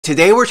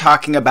Today we're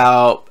talking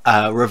about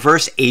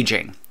reverse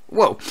aging.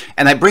 Whoa.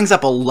 And that brings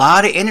up a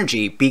lot of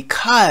energy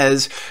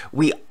because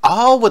we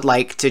all would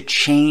like to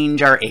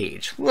change our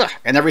age. Ugh.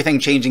 And everything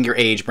changing your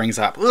age brings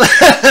up,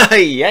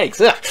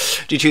 yikes.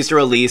 Ugh. Do you choose to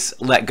release,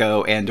 let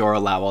go, and or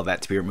allow all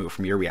that to be removed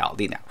from your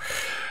reality now?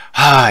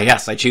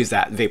 Yes, I choose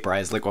that.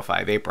 Vaporize,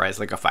 liquefy, vaporize,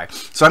 liquefy.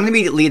 So I'm going to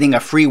be leading a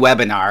free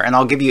webinar, and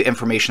I'll give you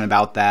information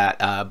about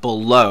that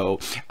below.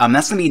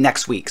 That's going to be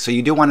next week, so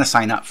you do want to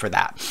sign up for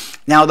that.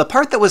 Now, the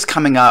part that was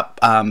coming up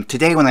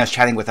today when I was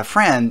chatting with a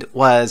friend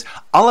was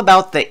all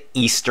about the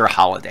Easter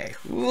holiday.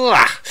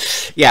 Ugh.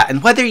 Yeah,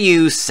 and whether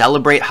you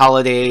celebrate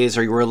holidays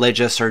or you're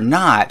religious or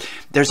not,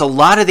 there's a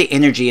lot of the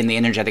energy in the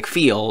energetic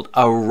field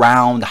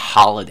around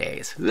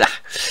holidays. Ugh.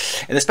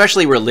 And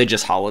especially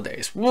religious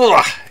holidays.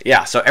 Ugh.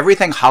 Yeah, so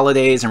everything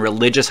holidays and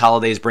religious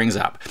holidays brings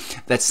up,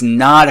 that's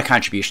not a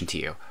contribution to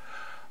you.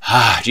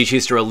 Do you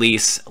choose to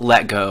release,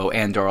 let go,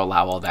 and or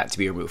allow all that to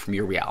be removed from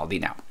your reality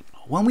now?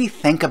 When we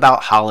think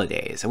about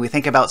holidays and we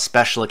think about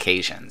special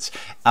occasions,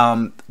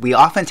 we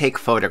often take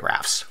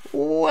photographs.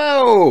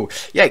 Whoa,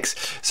 yikes.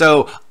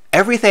 So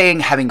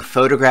everything having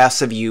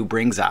photographs of you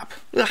brings up.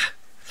 Ugh.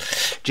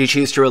 Do you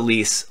choose to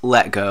release,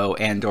 let go,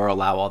 and or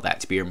allow all that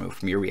to be removed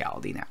from your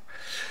reality now?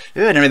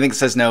 And everything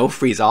says no,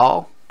 freeze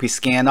all,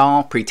 pre-scan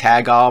all,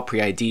 pre-tag all,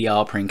 pre-ID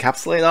all,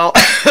 pre-encapsulate all.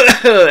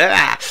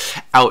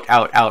 Out,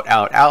 out, out,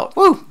 out, out.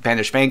 Woo!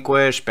 Banish,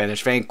 vanquish,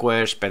 banish,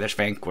 vanquish, banish,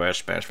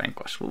 vanquish, banish,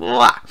 vanquish.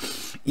 Blah.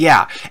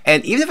 Yeah,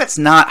 and even if it's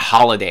not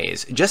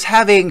holidays, just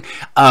having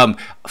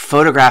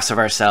photographs of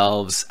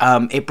ourselves,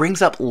 it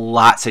brings up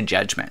lots of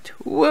judgment.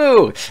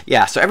 Woo!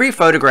 Yeah, so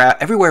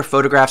everywhere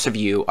photographs of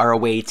you are a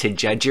way to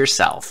judge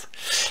yourself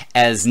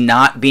as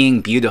not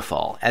being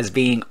beautiful, as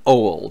being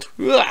old,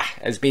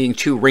 as being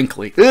too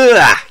wrinkly.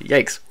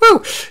 Yikes.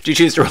 Woo! Do you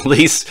choose to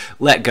release,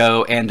 let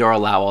go, and or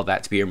allow all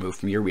that to be removed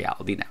from your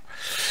reality now?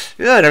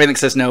 And everything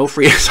says no,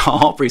 freeze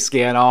all,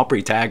 pre-scan all,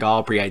 pre-tag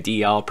all,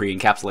 pre-ID all,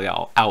 pre-encapsulate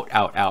all, out,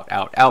 out, out,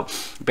 out,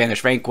 out,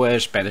 banish,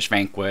 vanquish, banish,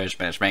 vanquish,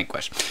 banish,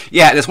 vanquish.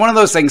 Yeah, it's one of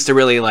those things to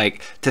really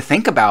like to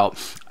think about.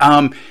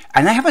 And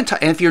and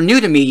if you're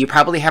new to me, you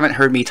probably haven't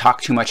heard me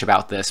talk too much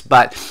about this,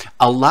 but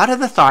a lot of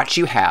the thoughts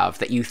you have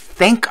that you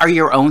think are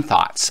your own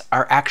thoughts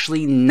are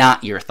actually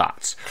not your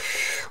thoughts.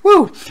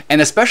 Woo! And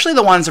especially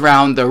the ones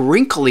around the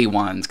wrinkly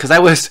ones, because I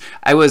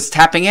was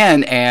tapping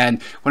in,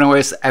 and when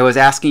I was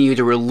asking you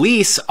to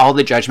release all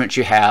the judgments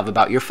you have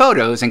about your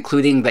photos,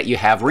 including that you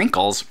have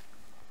wrinkles,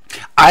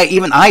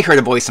 I heard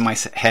a voice in my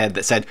head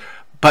that said,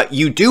 but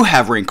you do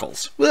have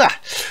wrinkles. Ugh.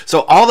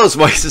 So all those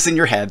voices in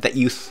your head that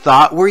you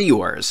thought were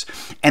yours,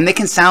 and they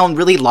can sound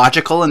really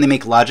logical and they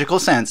make logical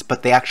sense,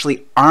 but they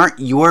actually aren't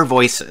your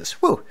voices.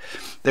 Woo.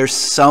 They're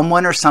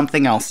someone or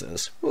something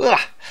else's. Ugh.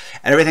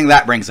 And everything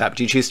that brings up,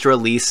 do you choose to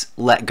release,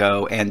 let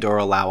go, and or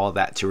allow all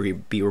that to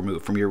be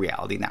removed from your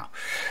reality now?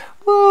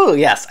 Woo,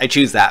 yes, I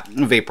choose that.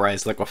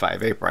 Vaporize, liquefy,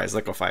 vaporize,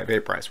 liquefy,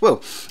 vaporize.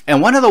 Woo.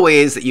 And one of the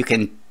ways that you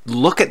can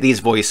look at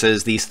these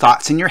voices, these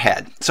thoughts in your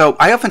head. So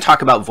I often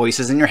talk about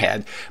voices in your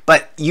head,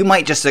 but you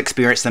might just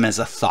experience them as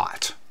a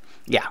thought.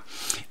 Yeah.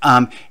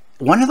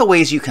 One of the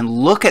ways you can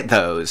look at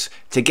those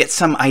to get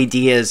some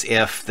ideas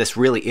if this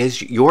really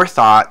is your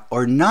thought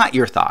or not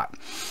your thought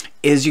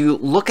is you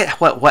look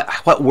at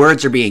what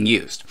words are being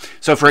used.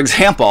 So for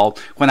example,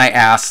 when I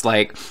asked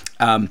like,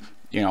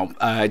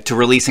 to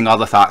releasing all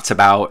the thoughts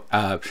about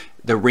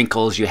the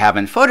wrinkles you have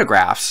in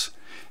photographs,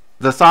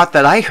 the thought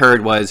that I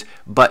heard was,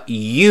 but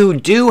you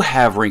do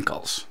have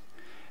wrinkles.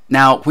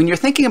 Now, when you're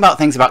thinking about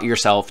things about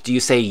yourself, do you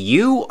say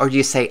you or do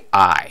you say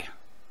I?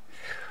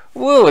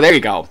 Whoa, there you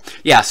go.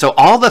 Yeah, so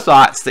all the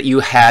thoughts that you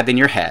had in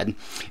your head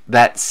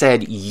that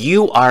said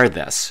you are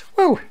this,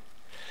 woo,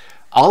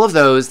 all of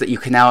those that you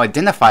can now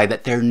identify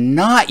that they're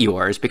not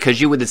yours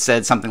because you would have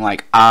said something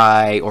like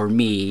I or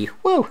me,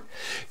 woo.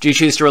 Do you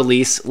choose to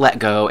release, let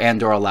go,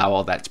 and or allow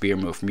all that to be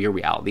removed from your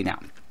reality now?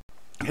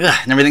 Ugh,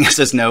 and everything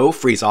says no,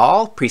 freeze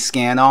all,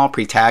 pre-scan all,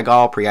 pre-tag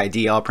all,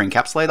 pre-ID all,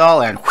 pre-encapsulate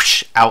all, and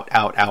whoosh, out,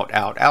 out, out,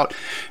 out, out.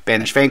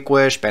 Banish,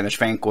 vanquish, banish,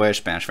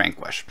 vanquish, banish,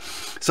 vanquish.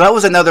 So that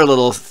was another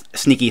little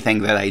sneaky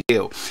thing that I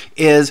do,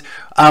 is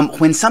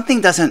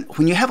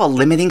when you have a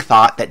limiting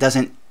thought that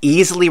doesn't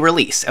easily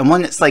release, and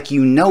when it's like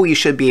you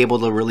should be able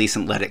to release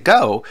and let it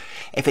go,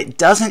 if it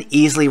doesn't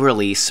easily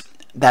release,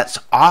 that's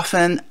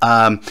often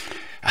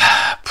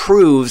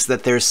proves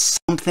that there's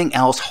something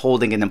else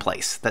holding it in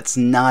place that's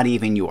not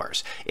even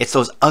yours. It's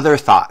those other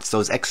thoughts,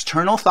 those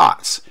external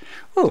thoughts,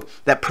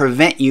 that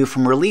prevent you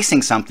from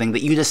releasing something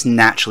that you just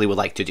naturally would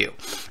like to do.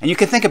 And you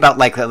can think about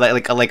like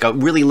a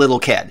really little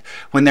kid.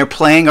 When they're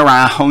playing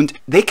around,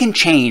 they can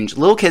change.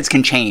 Little kids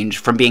can change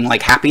from being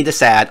like happy to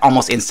sad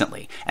almost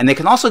instantly. And they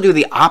can also do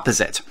the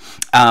opposite.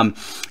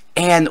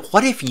 And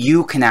what if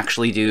you can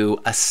actually do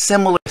a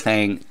similar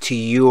thing to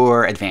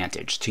your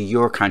advantage, to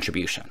your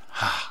contribution?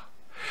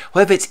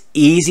 What if it's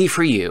easy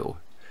for you,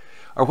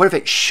 or what if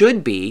it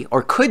should be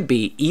or could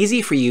be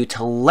easy for you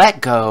to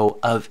let go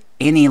of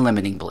any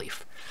limiting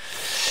belief?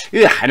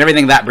 Yeah, and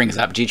everything that brings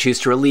up, do you choose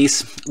to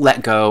release,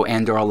 let go,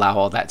 and or allow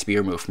all that to be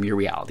removed from your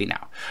reality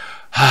now?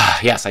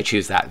 Yes, I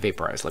choose that.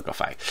 Vaporize,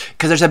 liquefy.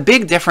 Because there's a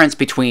big difference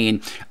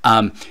between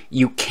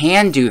you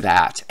can do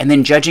that and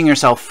then judging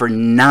yourself for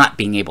not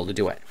being able to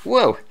do it.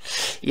 Whoa.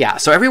 Yeah,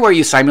 so everywhere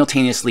you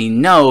simultaneously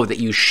know that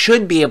you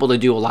should be able to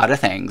do a lot of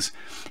things,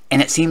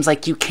 and it seems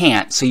like you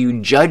can't, so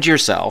you judge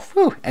yourself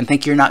and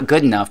think you're not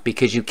good enough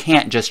because you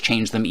can't just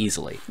change them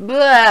easily.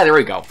 Blah, there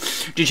we go.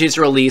 Do you choose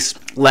to release,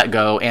 let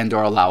go, and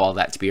or allow all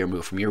that to be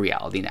removed from your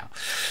reality now?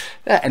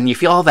 And you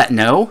feel all that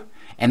no,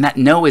 and that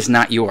no is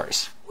not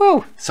yours.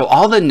 Woo. So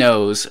all the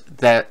no's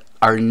that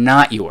are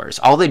not yours,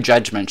 all the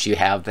judgments you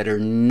have that are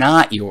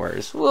not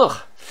yours,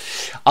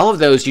 all of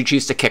those, you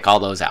choose to kick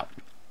all those out.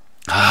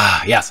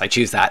 Yes, I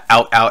choose that.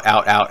 Out, out,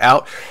 out, out,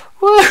 out.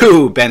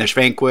 Woo! Banish,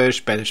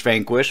 vanquish, banish,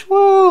 vanquish.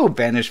 Woo!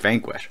 Banish,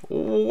 vanquish.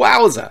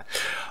 Wowza.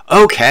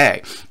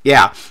 Okay,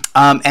 yeah,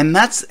 and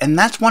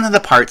that's one of the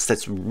parts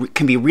that's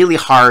can be really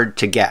hard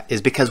to get,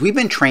 is because we've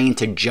been trained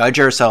to judge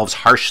ourselves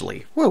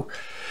harshly. Woo!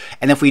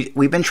 And if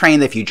we've been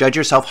trained that if you judge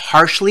yourself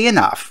harshly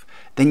enough,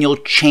 then you'll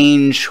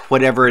change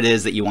whatever it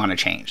is that you want to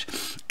change.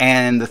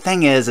 And the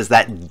thing is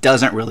that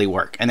doesn't really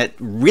work. And it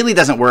really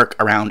doesn't work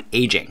around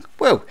aging.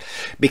 Whoa.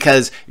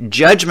 Because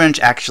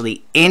judgments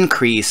actually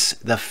increase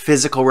the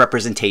physical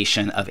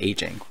representation of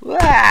aging.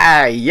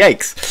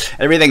 Yikes.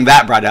 Everything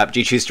that brought up, do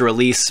you choose to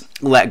release,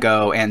 let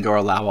go, and or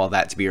allow all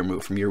that to be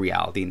removed from your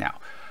reality now?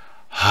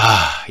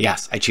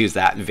 Yes, I choose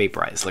that.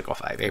 Vaporize,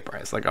 liquefy,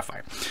 vaporize,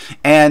 liquefy.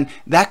 And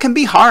that can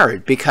be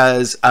hard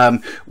because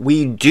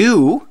we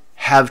do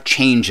have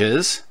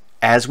changes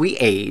as we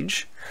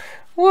age.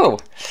 Whoa.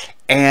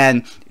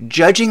 And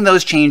judging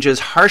those changes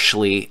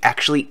harshly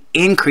actually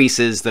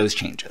increases those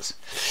changes.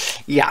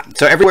 Yeah,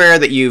 so everywhere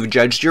that you've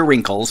judged your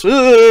wrinkles,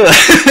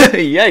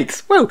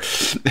 yikes, woo,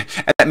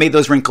 that made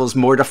those wrinkles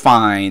more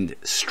defined,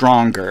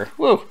 stronger,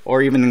 woo,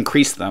 or even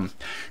increase them.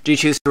 Do you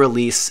choose to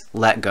release,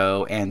 let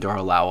go, and or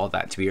allow all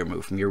that to be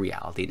removed from your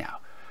reality now?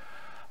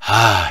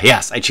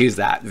 Yes, I choose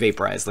that.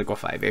 Vaporize,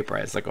 liquefy,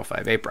 vaporize,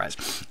 liquefy, vaporize.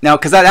 Now,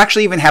 because that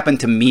actually even happened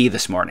to me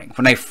this morning.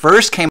 When I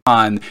first came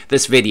on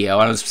this video,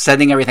 I was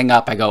setting everything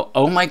up, I go,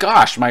 oh my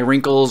gosh, my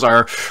wrinkles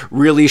are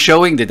really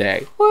showing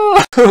today.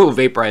 Woo!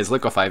 Vaporize,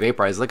 liquefy,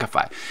 vaporize,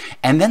 liquefy.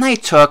 And then I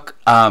took,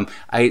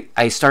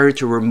 I started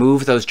to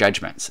remove those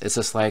judgments. It's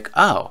just like,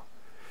 oh,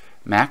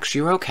 Max,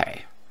 you're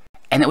okay.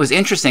 And it was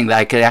interesting that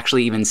I could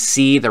actually even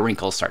see the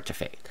wrinkles start to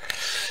fade.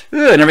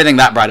 And everything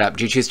that brought up,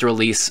 do you choose to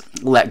release,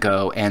 let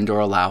go, and or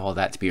allow all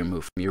that to be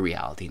removed from your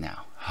reality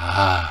now?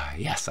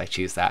 Yes, I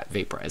choose that.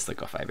 Vaporize,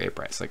 liquefy,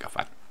 vaporize,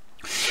 liquefy.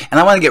 And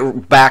I want to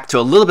get back to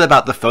a little bit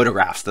about the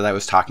photographs that I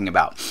was talking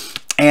about.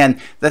 And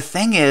the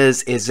thing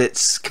is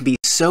it can be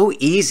so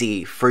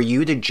easy for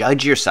you to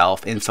judge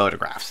yourself in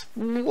photographs.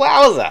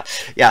 Wowza!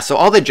 Yeah, so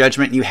all the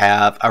judgment you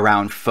have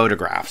around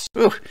photographs.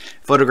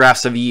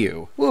 Photographs of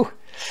you.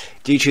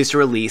 Do you choose to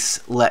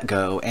release, let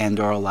go, and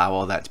or allow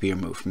all that to be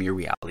removed from your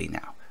reality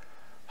now?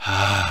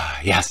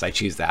 Yes, I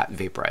choose that.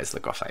 Vaporize,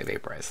 liquefy,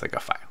 vaporize,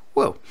 liquefy.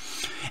 Whoa.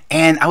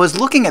 And I was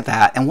looking at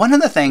that, and one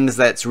of the things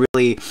that's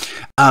really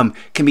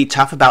can be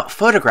tough about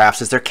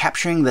photographs is they're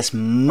capturing this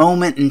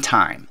moment in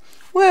time.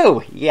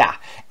 Whoa, yeah.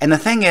 And the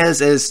thing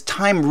is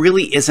time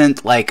really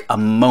isn't like a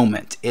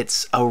moment.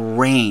 It's a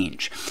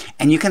range.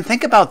 And you can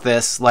think about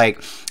this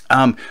like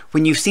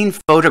when you've seen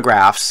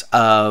photographs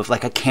of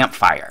like a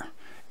campfire.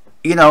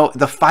 You know,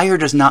 the fire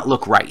does not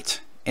look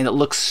right. And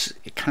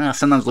it kind of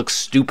sometimes looks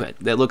stupid.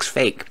 It looks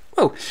fake.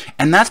 Whoa.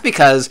 And that's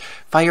because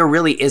fire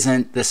really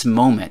isn't this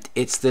moment.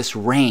 It's this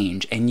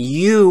range. And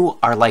you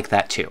are like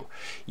that too.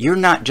 You're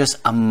not just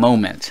a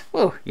moment.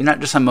 Whoa. You're not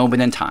just a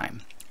moment in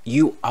time.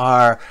 You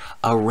are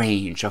a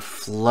range, a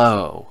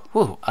flow,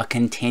 whoa, a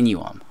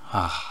continuum.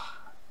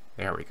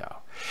 There we go.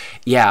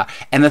 Yeah,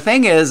 and the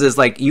thing is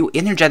like you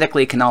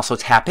energetically can also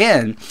tap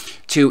in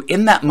to,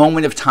 in that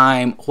moment of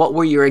time, what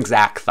were your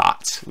exact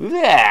thoughts?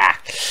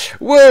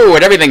 Whoa,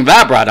 and everything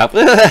that brought up.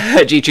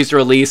 Do you choose to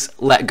release,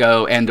 let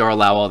go, and or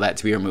allow all that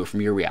to be removed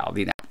from your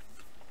reality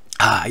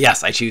now?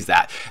 Yes, I choose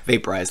that.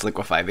 Vaporize,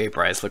 liquefy,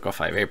 vaporize,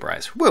 liquefy,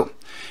 vaporize. Whoa.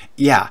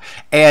 Yeah,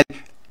 and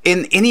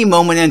in any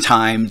moment in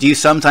time, do you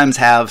sometimes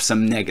have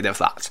some negative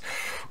thoughts?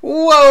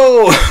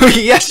 Whoa,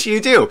 yes, you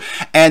do.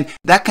 And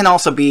that can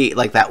also be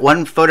like that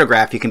one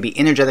photograph, you can be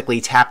energetically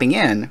tapping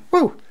in,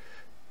 woo,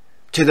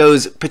 to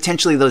those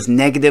potentially those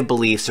negative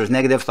beliefs, those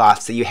negative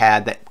thoughts that you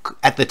had that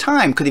at the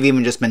time could have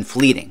even just been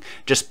fleeting,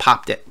 just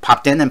popped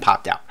in and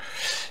popped out.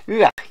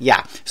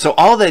 Yeah. So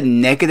all the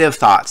negative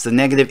thoughts, the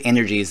negative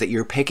energies that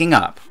you're picking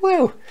up,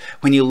 woo,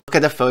 when you look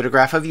at a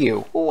photograph of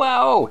you,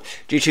 whoa,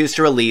 do you choose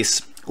to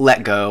release,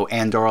 let go,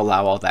 and or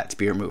allow all that to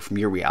be removed from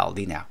your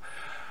reality now?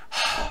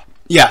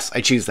 Yes,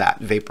 I choose that.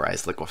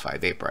 Vaporize, liquefy,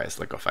 vaporize,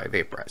 liquefy,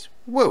 vaporize.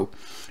 Whoa.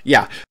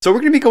 Yeah, so we're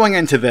going to be going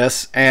into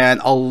this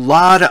and a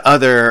lot of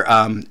other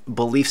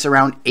beliefs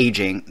around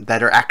aging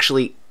that are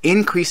actually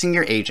increasing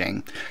your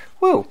aging.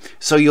 Whoa.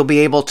 So you'll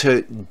be able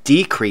to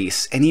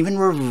decrease and even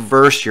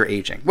reverse your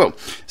aging. Whoa.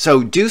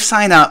 So do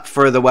sign up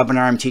for the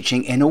webinar I'm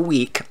teaching in a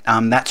week.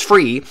 That's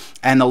free,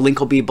 and the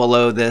link will be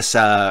below this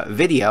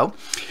video.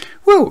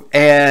 Woo!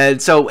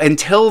 And so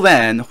until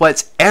then,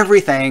 what's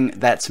everything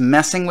that's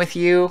messing with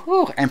you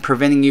and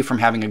preventing you from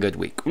having a good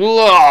week?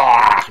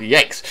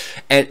 Yikes.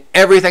 And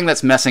everything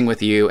that's messing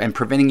with you and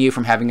preventing you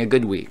from having a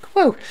good week.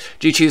 Woo!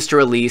 Do you choose to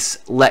release,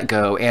 let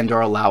go, and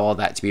or allow all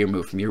that to be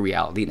removed from your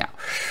reality now?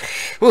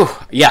 Woo!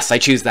 Yes, I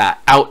choose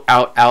that. Out,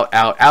 out, out,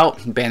 out,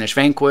 out. Banish,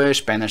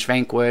 vanquish, banish,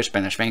 vanquish,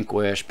 banish,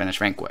 vanquish, banish,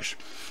 vanquish.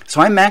 So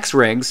I'm Max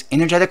Riggs,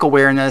 energetic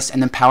awareness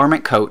and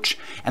empowerment coach,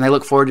 and I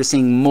look forward to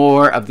seeing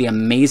more of the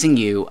amazing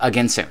you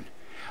again soon.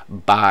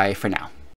 Bye for now.